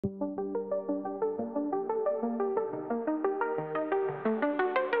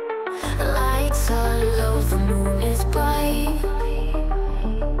Lights are low, the moon is bright.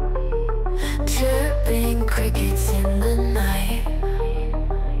 Chirping crickets in the night.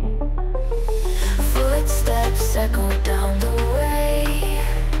 Footsteps echo down the way.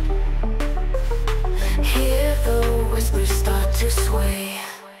 Hear the whispers start to sway.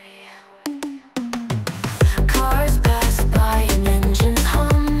 Cars pass by and engines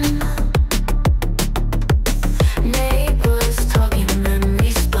hum. Neighbors talking,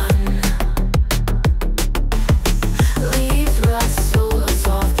 memories spun. Leaves rustle, a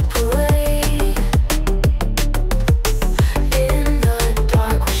soft parade. In the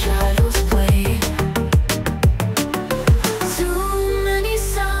dark where shadows play. Too many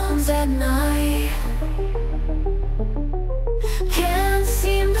sounds at night. Can't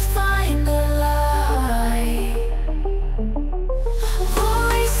seem to find the light.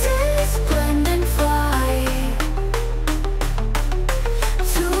 Voices blend and fly.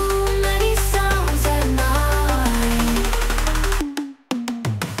 Too many sounds at night.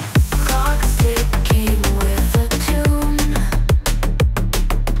 Clocks ticking with a tune.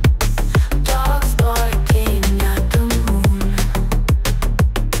 Dogs barking at the moon.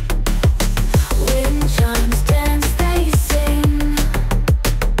 Wind chimes dance, they sing,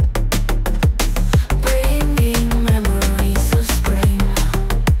 bringing memories of spring.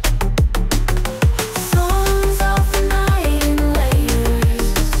 Songs of the night in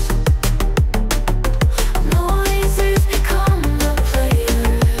layers. Noises become the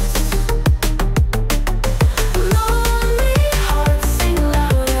players. Lonely hearts sing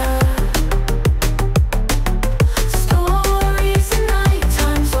louder. Stories in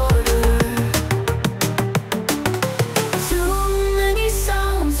nighttime's order. Too many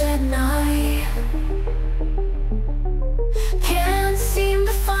sounds at night. Can't seem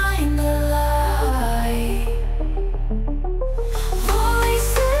to find the light.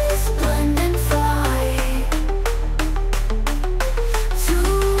 Voices blend and fly.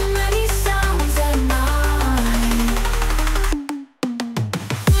 Too many sounds at night.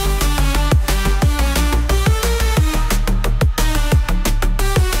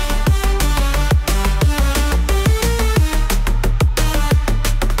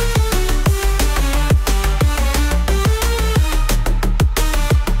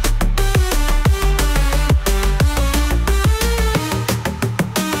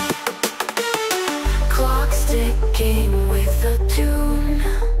 Clocks ticking with a tune.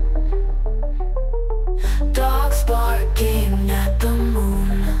 Dogs barking at the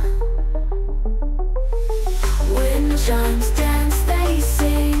moon. Wind chimes